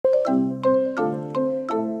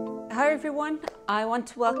Hi everyone, I want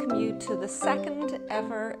to welcome you to the second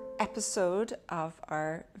ever episode of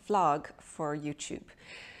our vlog for YouTube.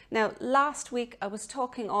 Now last week I was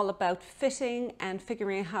talking all about fitting and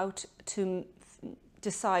figuring out to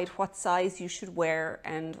decide what size you should wear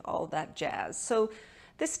and all that jazz. So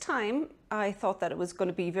this time I thought that it was going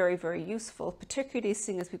to be very useful, particularly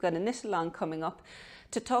seeing as we've got a knit along coming up,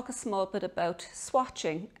 to talk a small bit about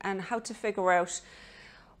swatching and how to figure out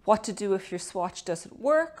what to do if your swatch doesn't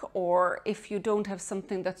work, or if you don't have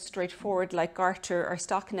something that's straightforward like garter or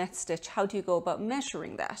stockinette stitch, how do you go about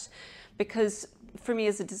measuring that? Because for me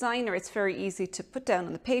as a designer, it's very easy to put down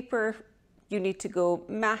on the paper, you need to go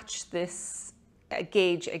match this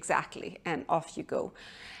gauge exactly, and off you go.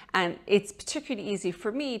 And it's particularly easy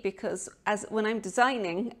for me because when I'm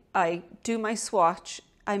designing, I do my swatch,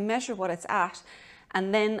 I measure what it's at,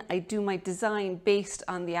 and then I do my design based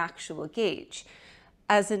on the actual gauge.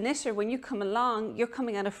 As a knitter, when you come along, you're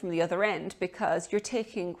coming at it from the other end because you're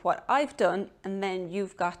taking what I've done and then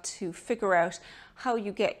you've got to figure out how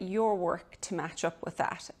you get your work to match up with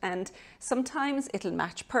that. And sometimes it'll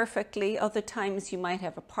match perfectly. Other times you might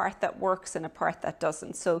have a part that works and a part that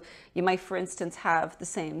doesn't. So you might, for instance, have the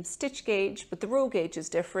same stitch gauge, but the row gauge is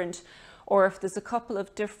different. Or if there's a couple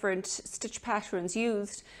of different stitch patterns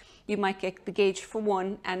used, you might get the gauge for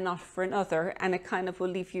one and not for another. And it kind of will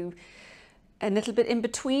leave you a little bit in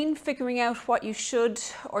between, figuring out what you should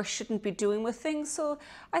or shouldn't be doing with things. So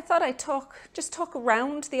I thought I'd just talk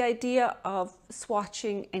around the idea of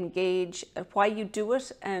swatching and gauge, why you do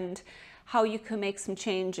it and how you can make some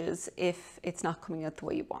changes if it's not coming out the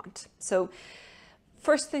way you want. So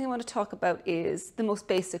first thing I want to talk about is the most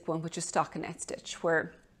basic one, which is stockinette stitch,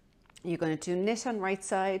 where you're going to do knit on right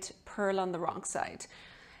side, purl on the wrong side.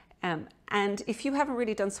 And if you haven't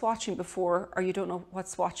really done swatching before, or you don't know what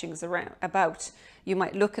swatching is about, you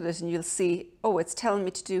might look at it and you'll see, oh, it's telling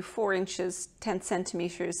me to do 4 inches, 10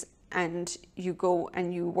 centimeters, and you go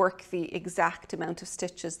and you work the exact amount of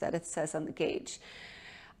stitches that it says on the gauge.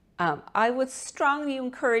 I would strongly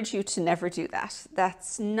encourage you to never do that.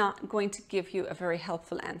 That's not going to give you a very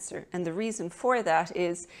helpful answer. And the reason for that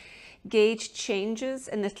is gauge changes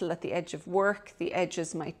a little at the edge of work. The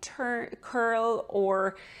edges might curl,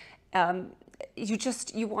 or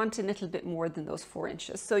you want a little bit more than those 4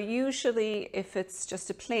 inches. So usually if it's just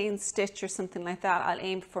a plain stitch or something like that, I'll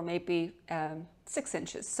aim for maybe 6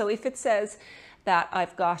 inches. So if it says that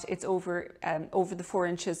it's over the 4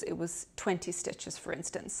 inches, it was 20 stitches, for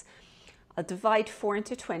instance, I'll divide 4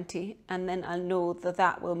 into 20, and then I'll know that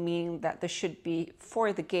that will mean that there should be,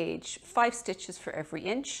 for the gauge, 5 stitches for every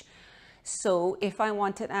inch. So if I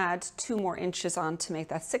want to add 2 more inches on to make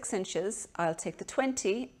that 6 inches, I'll take the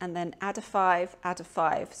 20 and then add a 5, add a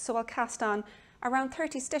 5. So I'll cast on around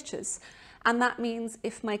 30 stitches. And that means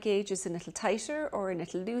if my gauge is a little tighter or a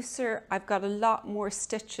little looser, I've got a lot more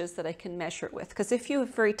stitches that I can measure it with. Because if you have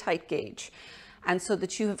a very tight gauge, and so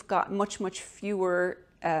that you have got much fewer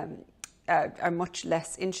or much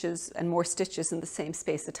less inches and more stitches in the same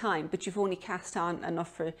space of time, but you've only cast on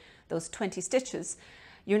enough for those 20 stitches,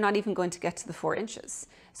 you're not even going to get to the 4 inches.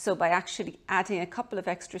 So by actually adding a couple of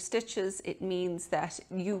extra stitches, it means that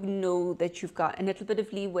you know that you've got a little bit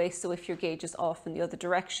of leeway. So if your gauge is off in the other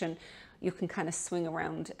direction, you can kind of swing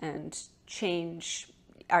around and change,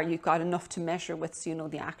 or you've got enough to measure with, so you know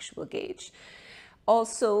the actual gauge.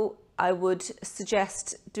 Also, I would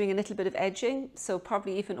suggest doing a little bit of edging, so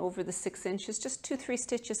probably even over the 6 inches, just 2-3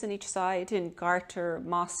 stitches on each side in garter,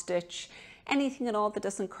 moss stitch, anything at all that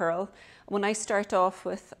doesn't curl. When I start off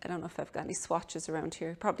with, I don't know if I've got any swatches around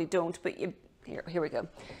here, probably don't, but here we go.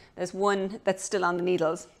 There's one that's still on the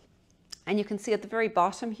needles. And you can see at the very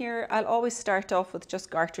bottom here, I'll always start off with just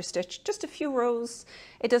garter stitch, just a few rows.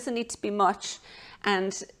 It doesn't need to be much.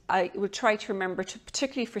 And I would try to remember to,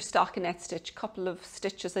 particularly for stockinette stitch, a couple of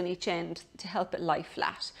stitches on each end to help it lie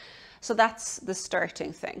flat. So that's the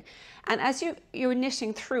starting thing. And as you're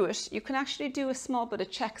knitting through it, you can actually do a small bit of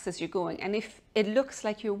checks as you're going. And if it looks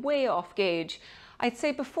like you're way off gauge, I'd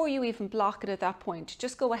say before you even block it at that point,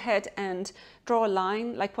 just go ahead and draw a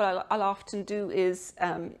line. Like what I'll often do is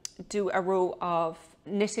do a row of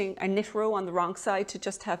knitting, a knit row on the wrong side to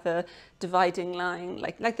just have a dividing line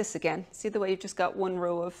like this again. See the way you've just got one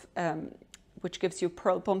row of, which gives you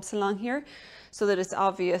purl bumps along here, so that it's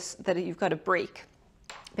obvious that you've got a break.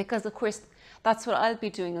 Because of course, that's what I'll be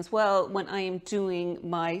doing as well when I am doing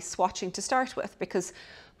my swatching to start with, because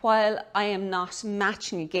while I am not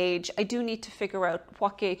matching a gauge, I do need to figure out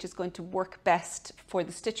what gauge is going to work best for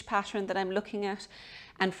the stitch pattern that I'm looking at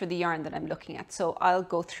and for the yarn that I'm looking at. So I'll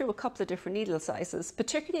go through a couple of different needle sizes,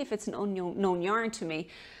 particularly if it's an unknown yarn to me.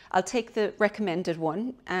 I'll take the recommended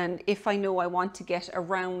one, and if I know I want to get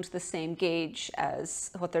around the same gauge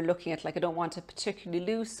as what they're looking at, like I don't want it particularly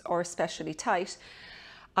loose or especially tight,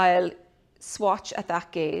 I'll swatch at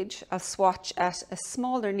that gauge. I'll swatch at a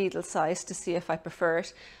smaller needle size to see if I prefer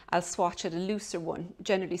it. I'll swatch at a looser one,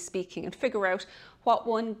 generally speaking, and figure out what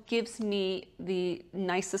one gives me the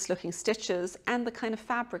nicest looking stitches and the kind of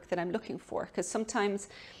fabric that I'm looking for. Because sometimes,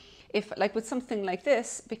 if like with something like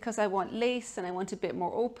this, because I want lace and I want a bit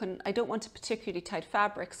more open, I don't want a particularly tight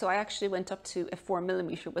fabric. So I actually went up to a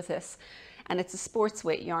 4mm with this, and it's a sports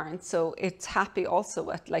weight yarn. So it's happy also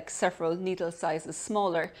at like several needle sizes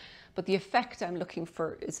smaller. But the effect I'm looking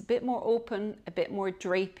for is a bit more open, a bit more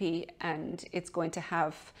drapey, and it's going to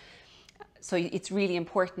have, so it's really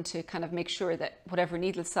important to kind of make sure that whatever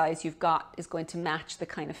needle size you've got is going to match the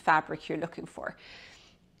kind of fabric you're looking for.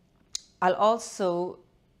 I'll also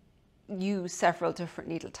use several different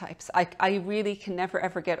needle types. I really can never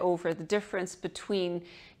ever get over the difference between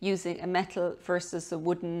using a metal versus a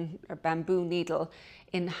wooden or bamboo needle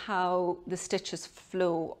in how the stitches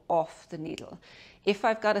flow off the needle. If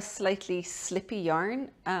I've got a slightly slippy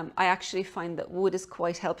yarn, I actually find that wood is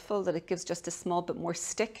quite helpful, that it gives just a small bit more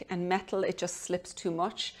stick, and metal, it just slips too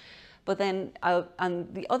much. But then on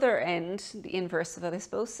the other end, the inverse of it, I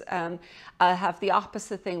suppose, I'll have the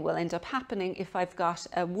opposite thing will end up happening if I've got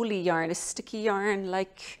a woolly yarn, a sticky yarn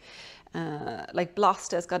like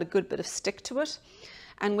Blosta has got a good bit of stick to it.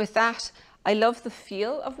 And with that, I love the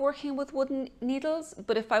feel of working with wooden needles,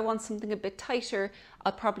 but if I want something a bit tighter,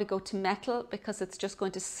 I'll probably go to metal because it's just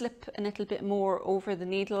going to slip a little bit more over the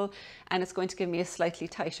needle and it's going to give me a slightly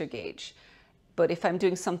tighter gauge. But if I'm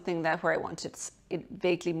doing something where I want it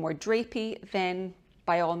vaguely more drapey, then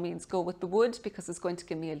by all means go with the wood because it's going to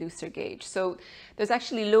give me a looser gauge. So there's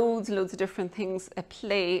actually loads and loads of different things at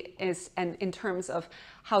play in terms of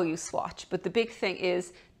how you swatch. But the big thing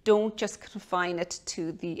is, don't just confine it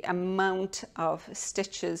to the amount of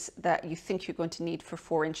stitches that you think you're going to need for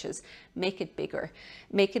 4 inches. Make it bigger.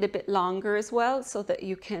 Make it a bit longer as well so that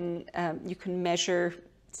you can measure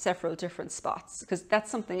several different spots, because that's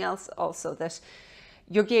something else also, that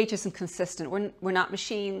your gauge isn't consistent. We're not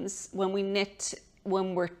machines. When we knit,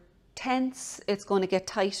 when we're tense, it's going to get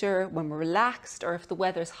tighter. When we're relaxed, or if the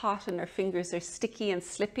weather's hot and our fingers are sticky and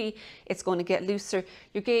slippy, it's going to get looser.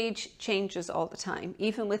 Your gauge changes all the time.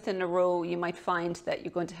 Even within a row, you might find that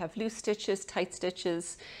you're going to have loose stitches, tight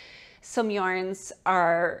stitches. Some yarns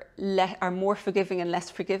are more forgiving and less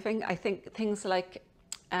forgiving. I think things like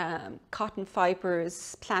cotton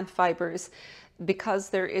fibers, plant fibers, because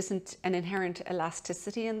there isn't an inherent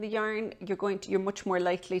elasticity in the yarn, you're much more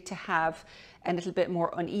likely to have a little bit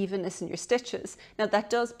more unevenness in your stitches. Now that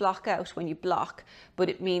does block out when you block, but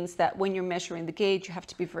it means that when you're measuring the gauge, you have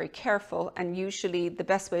to be very careful. And usually the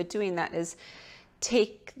best way of doing that is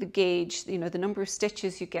take the gauge, the number of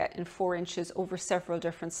stitches you get in 4 inches over several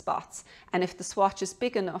different spots. And if the swatch is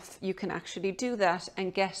big enough, you can actually do that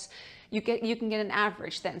and you can get an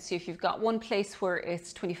average then. So if you've got one place where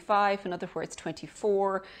it's 25, another where it's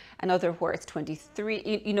 24, another where it's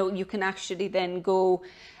 23, you can actually then go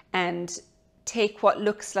and take what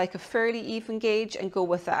looks like a fairly even gauge and go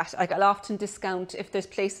with that. Like, I'll often discount if there's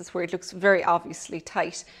places where it looks very obviously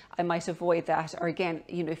tight, I might avoid that. Or again,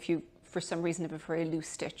 if you for some reason have a very loose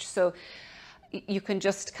stitch. So you can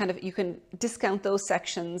just you can discount those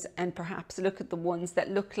sections and perhaps look at the ones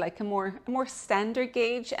that look like a more standard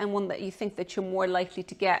gauge, and one that you think that you're more likely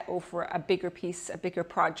to get over a bigger piece, a bigger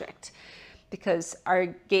project. Because our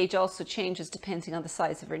gauge also changes depending on the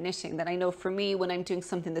size of our knitting. That I know for me, when I'm doing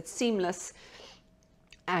something that's seamless,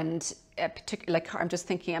 and particularly I'm just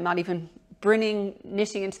thinking, I'm not even bringing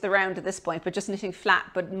knitting into the round at this point, but just knitting flat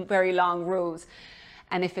but very long rows.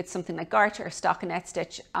 And if it's something like garter or stockinette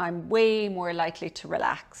stitch, I'm way more likely to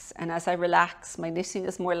relax. And as I relax, my knitting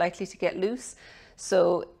is more likely to get loose.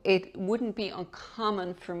 So it wouldn't be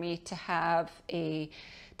uncommon for me to have a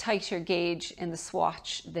tighter gauge in the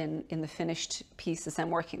swatch than in the finished piece as I'm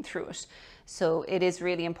working through it. So it is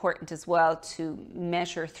really important as well to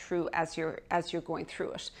measure through as you're going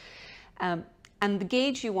through it. And the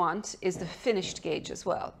gauge you want is the finished gauge as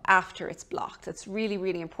well, after it's blocked. It's really,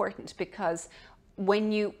 really important, because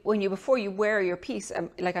before you wear your piece,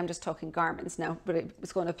 like I'm just talking garments now, but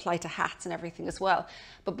it's going to apply to hats and everything as well.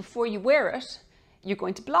 But before you wear it, you're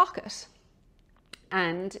going to block it.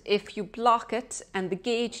 And if you block it and the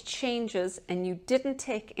gauge changes and you didn't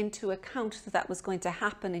take into account that that was going to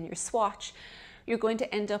happen in your swatch, you're going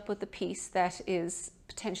to end up with a piece that is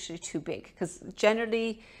potentially too big, because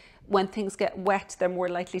generally when things get wet, they're more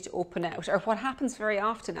likely to open out. Or what happens very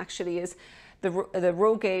often actually is the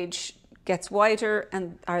row gauge gets wider,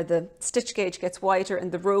 or the stitch gauge gets wider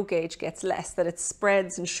and the row gauge gets less, that it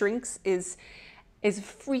spreads and shrinks is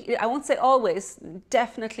free. I won't say always,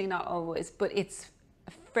 definitely not always, but it's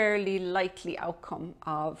a fairly likely outcome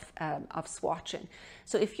of swatching.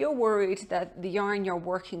 So if you're worried that the yarn you're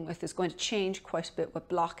working with is going to change quite a bit with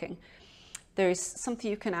blocking, there's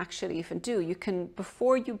something you can actually even do. You can,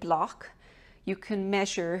 before you block, you can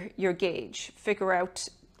measure your gauge, figure out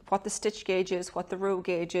what the stitch gauge is, what the row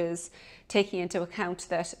gauge is, taking into account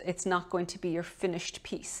that it's not going to be your finished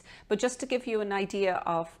piece. But just to give you an idea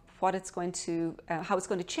of what it's going to, how it's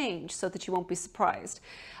going to change, so that you won't be surprised.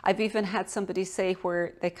 I've even had somebody say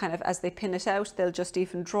where they kind of, as they pin it out, they'll just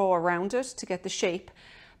even draw around it to get the shape,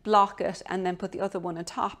 block it, and then put the other one on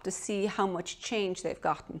top to see how much change they've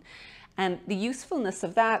gotten. And the usefulness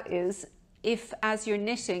of that is, if as you're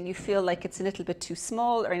knitting you feel like it's a little bit too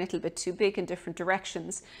small or a little bit too big in different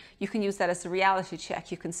directions, you can use that as a reality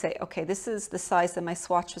check. You can say, okay, this is the size that my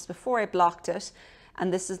swatch was before I blocked it,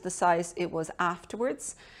 and this is the size it was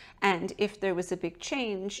afterwards. And if there was a big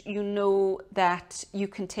change, you know that you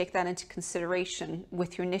can take that into consideration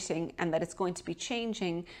with your knitting, and that it's going to be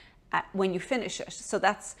changing when you finish it. So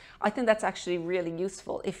I think that's actually really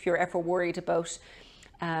useful if you're ever worried about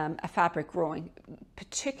a fabric growing.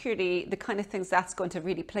 Particularly the kind of things that's going to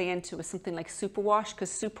really play into is something like superwash,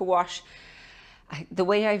 because superwash, the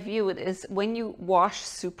way I view it is, when you wash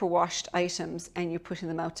superwashed items and you're putting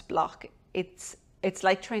them out to block, it's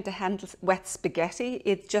like trying to handle wet spaghetti.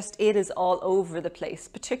 It is all over the place,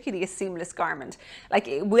 particularly a seamless garment. Like,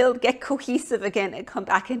 it will get cohesive again and come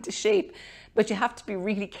back into shape, but you have to be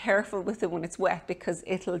really careful with it when it's wet, because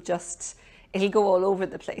it'll go all over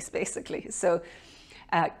the place basically. So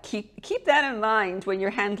keep that in mind when you're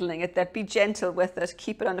handling it, that be gentle with it,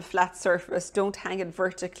 keep it on a flat surface, don't hang it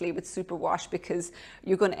vertically with superwash, because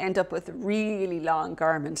you're going to end up with a really long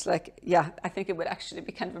garment. Like, yeah, I think it would actually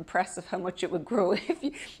be kind of impressive how much it would grow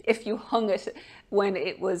if you hung it when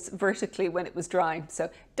it was vertically, when it was drying. So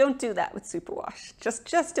don't do that with superwash.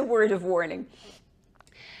 Just a word of warning.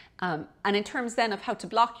 And in terms then of how to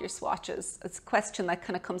block your swatches, it's a question that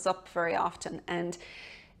kind of comes up very often, and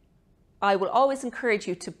I will always encourage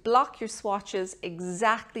you to block your swatches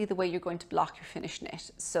exactly the way you're going to block your finished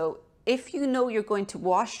knit. So if you know you're going to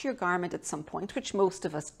wash your garment at some point, which most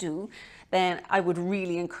of us do, then I would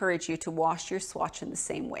really encourage you to wash your swatch in the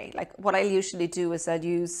same way. Like, what I usually do is I'd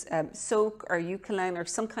use soak or Eucaline or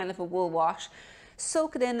some kind of a wool wash,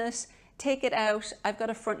 soak it in it, take it out. I've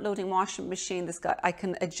got a front loading washing machine I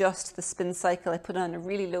can adjust the spin cycle. I put on a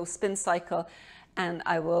really low spin cycle, and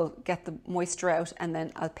I will get the moisture out, and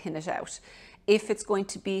then I'll pin it out. If it's going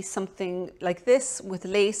to be something like this with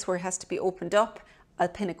lace where it has to be opened up, I'll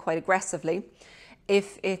pin it quite aggressively.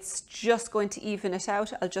 If it's just going to even it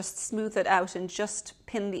out, I'll just smooth it out and just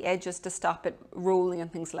pin the edges to stop it rolling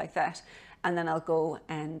and things like that. And then I'll go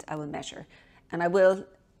and I will measure. And I will,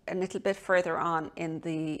 a little bit further on in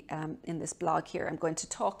this blog here, I'm going to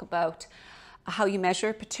talk about how you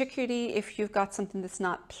measure, particularly if you've got something that's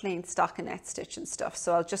not plain stockinette stitch and stuff.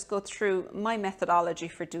 So I'll just go through my methodology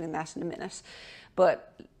for doing that in a minute.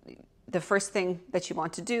 But the first thing that you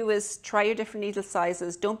want to do is try your different needle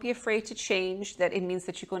sizes. Don't be afraid to change. That it means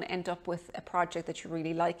that you're going to end up with a project that you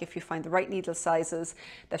really like if you find the right needle sizes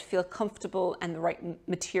that feel comfortable and the right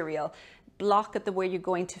material. Block it the way you're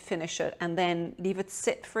going to finish it, and then leave it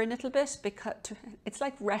sit for a little bit, because it's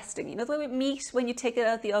like resting. You know, the way with meat, when you take it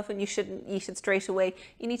out of the oven, you shouldn't eat it straight away.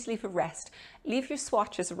 You need to leave it rest. Leave your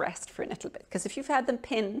swatches rest for a little bit, because if you've had them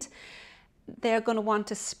pinned, they're going to want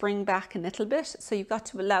to spring back a little bit. So you've got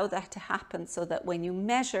to allow that to happen, so that when you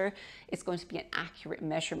measure, it's going to be an accurate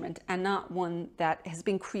measurement and not one that has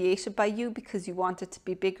been created by you because you want it to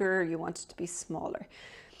be bigger or you want it to be smaller.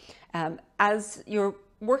 As you're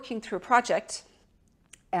working through a project,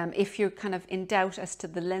 if you're kind of in doubt as to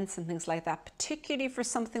the lengths and things like that, particularly for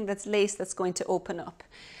something that's lace that's going to open up.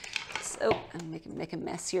 So I'm make a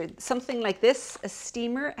mess here. Something like this, a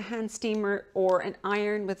steamer, a hand steamer, or an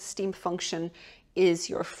iron with steam function is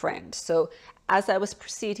your friend. So as I was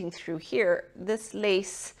proceeding through here, this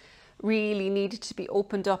lace really needed to be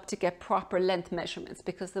opened up to get proper length measurements,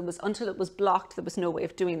 because until it was blocked, there was no way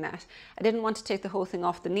of doing that. I didn't want to take the whole thing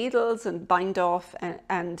off the needles and bind off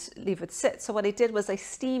and leave it sit. So what I did was I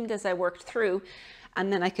steamed as I worked through,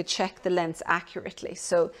 and then I could check the lengths accurately.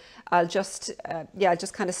 So I'll just,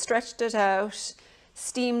 just kind of stretched it out,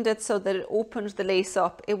 steamed it so that it opened the lace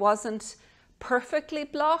up. It wasn't perfectly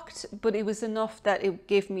blocked, but it was enough that it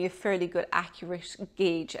gave me a fairly good accurate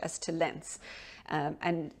gauge as to lengths.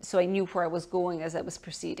 And so I knew where I was going as I was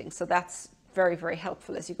proceeding. So that's very, very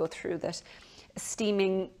helpful as you go through that.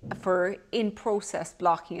 Steaming for in-process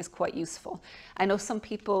blocking is quite useful. I know some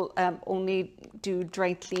people only do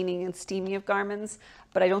dry cleaning and steaming of garments,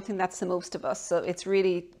 but I don't think that's the most of us. So it's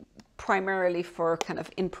really primarily for kind of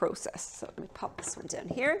in-process. So let me pop this one down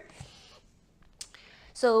here.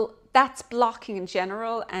 So that's blocking in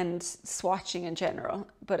general and swatching in general.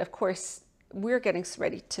 But of course, we're getting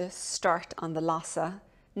ready to start on the Lása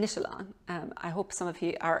knit-along. I hope some of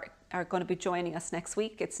you are going to be joining us next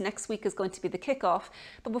week. Next week is going to be the kickoff.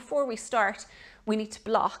 But before we start, we need to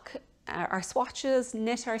block our swatches,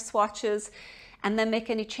 knit our swatches, and then make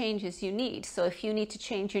any changes you need. So if you need to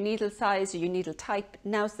change your needle size or your needle type,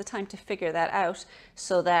 now's the time to figure that out,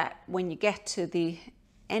 so that when you get to the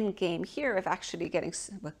end game here of actually getting,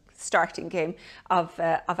 well, starting game of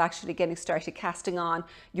actually getting started casting on,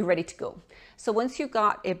 you're ready to go. So once you've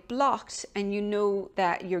got it blocked and you know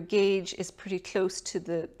that your gauge is pretty close to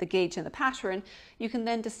the gauge in the pattern, you can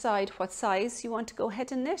then decide what size you want to go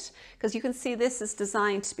ahead and knit, because you can see this is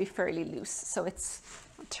designed to be fairly loose. So it's,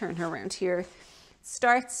 I'll turn her around here. It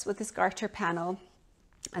starts with this garter panel,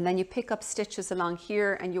 and then you pick up stitches along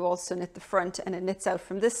here, and you also knit the front, and it knits out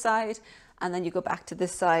from this side, and then you go back to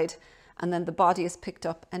this side, and then the body is picked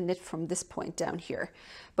up and knit from this point down here.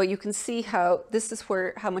 But you can see how this is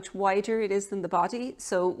how much wider it is than the body.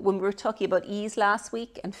 So when we were talking about ease last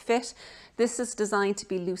week and fit, this is designed to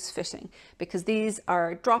be loose fitting, because these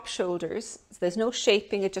are drop shoulders. So there's no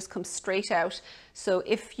shaping, it just comes straight out. So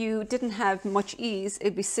if you didn't have much ease,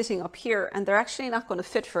 it'd be sitting up here, and they're actually not going to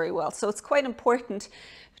fit very well. So it's quite important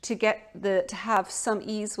to have some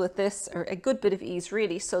ease with this, or a good bit of ease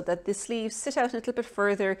really, so that the sleeves sit out a little bit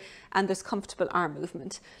further and there's comfortable arm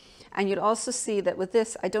movement. And you'll also see that with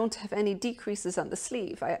this, I don't have any decreases on the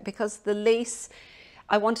sleeve, because the lace,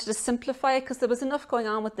 I wanted to simplify it because there was enough going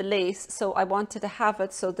on with the lace. So I wanted to have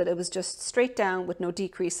it so that it was just straight down with no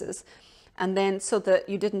decreases. And then so that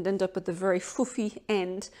you didn't end up with the very foofy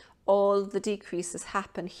end, all the decreases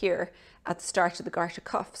happen here at the start of the garter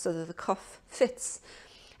cuff, so that the cuff fits.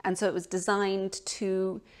 And so it was designed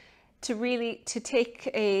to take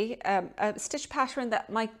a stitch pattern that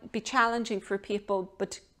might be challenging for people,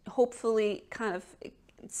 but hopefully kind of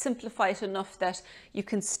simplify it enough that you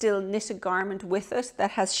can still knit a garment with it that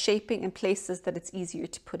has shaping in places that it's easier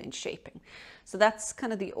to put in shaping. So that's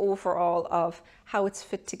kind of the overall of how it's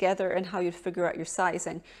fit together and how you figure out your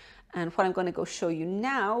sizing. And what I'm going to go show you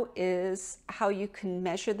now is how you can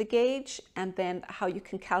measure the gauge, and then how you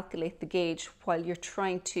can calculate the gauge while you're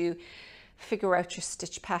trying to figure out your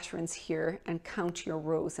stitch patterns here and count your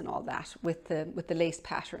rows and all that with the lace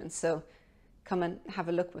pattern. So come and have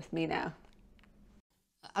a look with me now.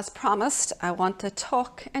 As promised, I want to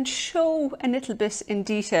talk and show a little bit in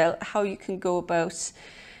detail how you can go about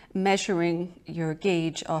measuring your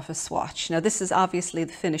gauge of a swatch. Now this is obviously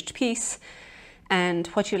the finished piece. And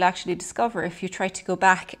what you'll actually discover if you try to go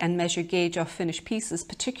back and measure gauge of finished pieces,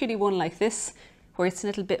 particularly one like this, where it's a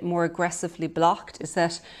little bit more aggressively blocked, is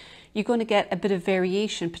that you're going to get a bit of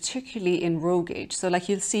variation, particularly in row gauge. So like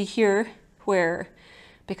you'll see here, where,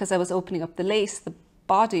 because I was opening up the lace, the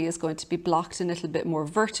body is going to be blocked a little bit more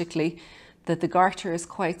vertically, that the garter is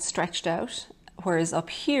quite stretched out. Whereas up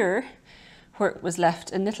here, where it was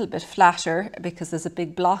left a little bit flatter, because there's a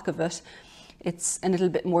big block of it, it's a little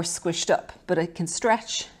bit more squished up, but it can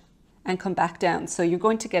stretch and come back down. So you're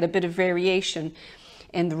going to get a bit of variation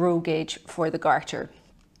in the row gauge for the garter.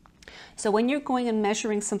 So when you're going and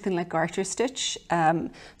measuring something like garter stitch,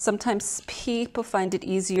 sometimes people find it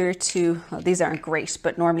easier to, well, these aren't great,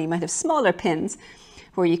 but normally you might have smaller pins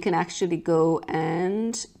where you can actually go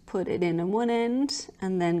and put it in on one end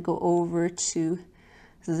and then go over to,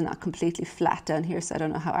 this is not completely flat down here, so I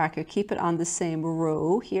don't know how accurate, keep it on the same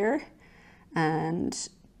row here, and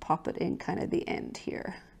pop it in kind of the end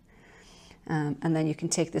here. And then you can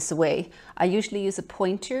take this away. I usually use a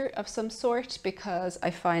pointer of some sort because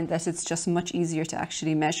I find that it's just much easier to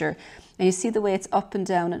actually measure. And you see the way it's up and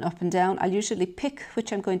down and up and down. I'll usually pick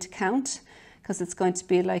which I'm going to count, because it's going to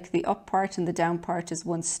be like the up part and the down part is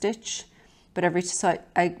one stitch. But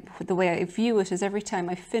the way I view it is every time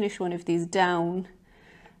I finish one of these down,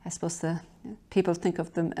 I suppose people think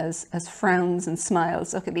of them as frowns and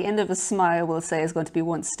smiles. Okay, the end of a smile, we'll say, is going to be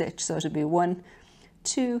one stitch. So it'll be 1,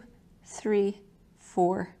 2, 3,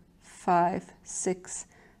 4, 5, 6,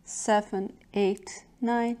 7, 8,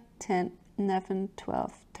 9, 10, 11,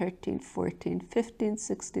 12, 13, 14, 15,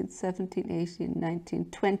 16, 17, 18, 19,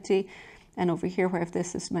 20. And over here where I have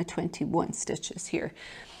this is my 21 stitches here.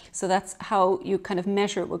 So that's how you kind of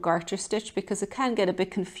measure it with garter stitch, because it can get a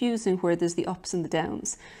bit confusing where there's the ups and the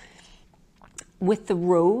downs. With the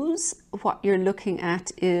rows, what you're looking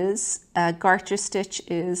at is garter stitch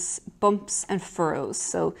is bumps and furrows.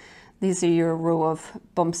 So these are your row of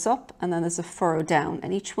bumps up, and then there's a furrow down,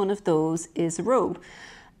 and each one of those is a row.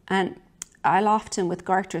 And I'll often with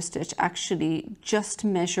garter stitch actually just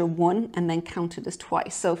measure one and then count it as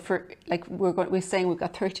twice. So for like we're saying we've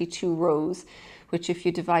got 32 rows, which if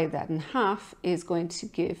you divide that in half is going to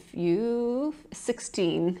give you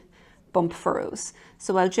 16 bump furrows.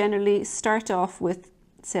 So I'll generally start off with,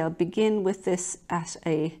 say I'll begin with this at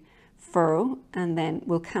a furrow, and then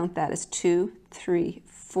we'll count that as 2, 3,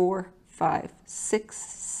 4, 5,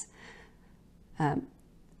 6, hang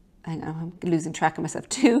on, I'm losing track of myself,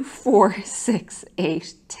 2, 4, 6,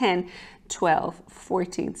 8, 10, 12,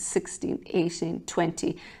 14, 16, 18,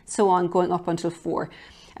 20, so on, going up until 4.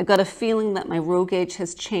 I've got a feeling that my row gauge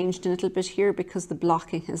has changed a little bit here because the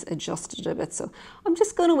blocking has adjusted a bit. So I'm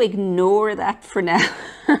just going to ignore that for now.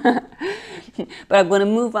 But I'm going to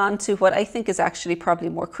move on to what I think is actually probably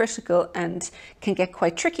more critical and can get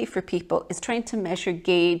quite tricky for people, is trying to measure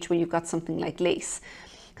gauge when you've got something like lace.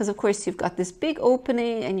 Because of course you've got this big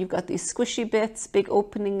opening and you've got these squishy bits, big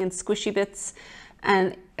opening and squishy bits.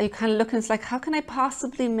 And you kind of look and it's like, how can I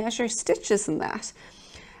possibly measure stitches in that?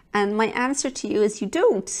 And my answer to you is you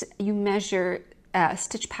don't. You measure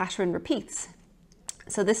stitch pattern repeats.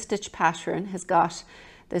 So this stitch pattern has got,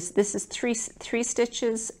 this is three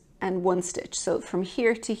stitches and 1 stitch. So from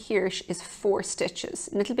here to here is 4 stitches.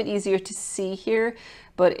 A little bit easier to see here,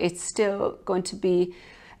 but it's still going to be,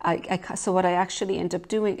 so what I actually end up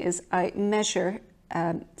doing is I measure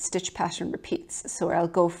stitch pattern repeats. So I'll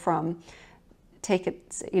go from, take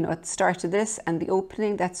it, you know, at the start of this and the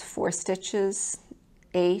opening, that's 4 stitches,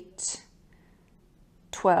 8,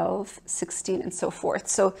 12, 16, and so forth.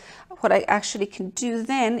 So what I actually can do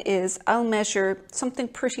then is I'll measure something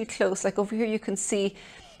pretty close. Like over here you can see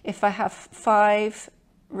if I have 5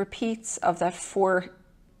 repeats of that 4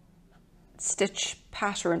 stitch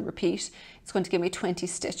pattern repeat, it's going to give me 20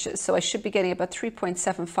 stitches. So I should be getting about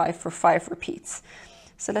 3.75 for 5 repeats.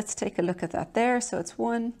 So let's take a look at that there. So it's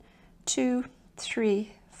 1, 2,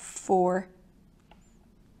 3, 4,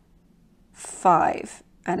 5,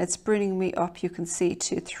 and it's bringing me up, you can see,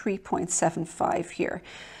 to 3.75 here.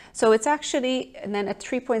 So it's actually, and then at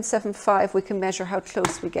 3.75 we can measure how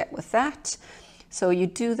close we get with that. So you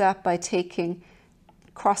do that by taking,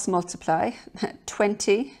 cross multiply,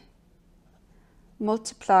 20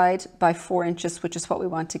 multiplied by 4 inches, which is what we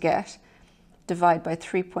want to get, divide by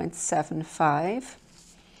 3.75.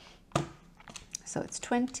 So it's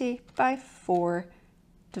 20 by 4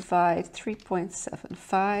 divide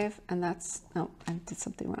 3.75, and that's, no, I did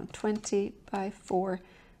something wrong, 20 by 4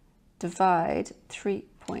 divide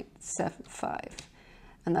 3.75,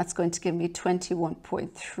 and that's going to give me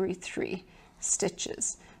 21.33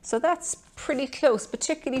 stitches. So that's pretty close,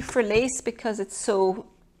 particularly for lace, because it's so,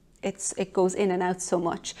 it goes in and out so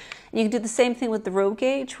much. And you can do the same thing with the row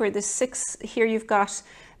gauge, where the 6 here you've got,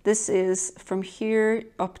 this is from here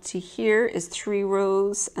up to here is 3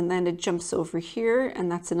 rows, and then it jumps over here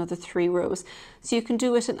and that's another 3 rows. So you can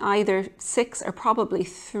do it in either 6 or probably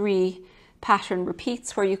 3 pattern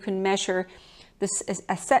repeats, where you can measure this is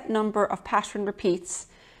a set number of pattern repeats,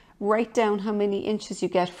 write down how many inches you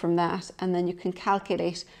get from that, and then you can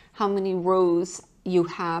calculate how many rows you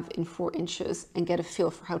have in 4 inches and get a feel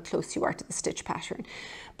for how close you are to the stitch pattern.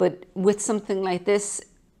 But with something like this,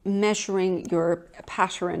 measuring your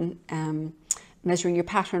pattern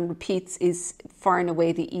repeats is far and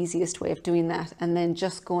away the easiest way of doing that. And then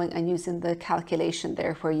just going and using the calculation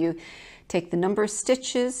there, where you take the number of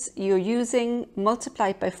stitches you're using, multiply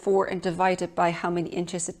it by 4 and divide it by how many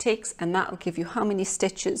inches it takes, and that will give you how many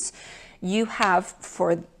stitches you have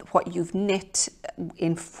for what you've knit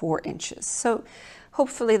in 4 inches. So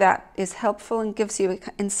hopefully that is helpful and gives you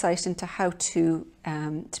insight into how to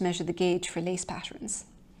measure the gauge for lace patterns.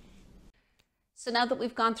 So now that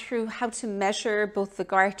we've gone through how to measure both the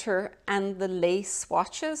garter and the lace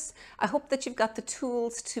swatches, I hope that you've got the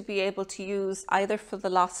tools to be able to use either for the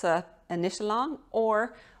Lása knit along,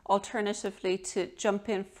 or alternatively to jump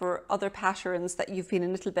in for other patterns that you've been a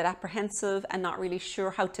little bit apprehensive and not really sure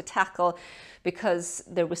how to tackle because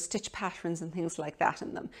there was stitch patterns and things like that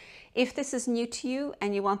in them. If this is new to you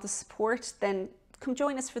and you want the support, then come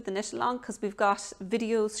join us for the knit along, because we've got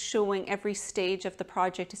videos showing every stage of the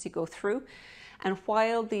project as you go through. And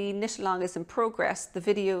while the knit along is in progress, the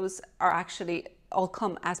videos are actually all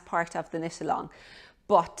come as part of the knit along.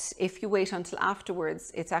 But if you wait until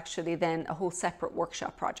afterwards, it's actually then a whole separate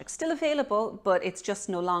workshop project. Still available, but it's just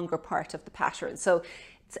no longer part of the pattern. So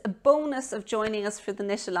a bonus of joining us for the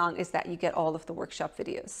knit along is that you get all of the workshop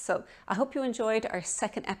videos. So I hope you enjoyed our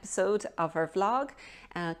second episode of our vlog.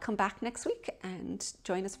 Come back next week and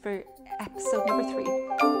join us for episode number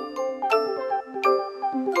 3.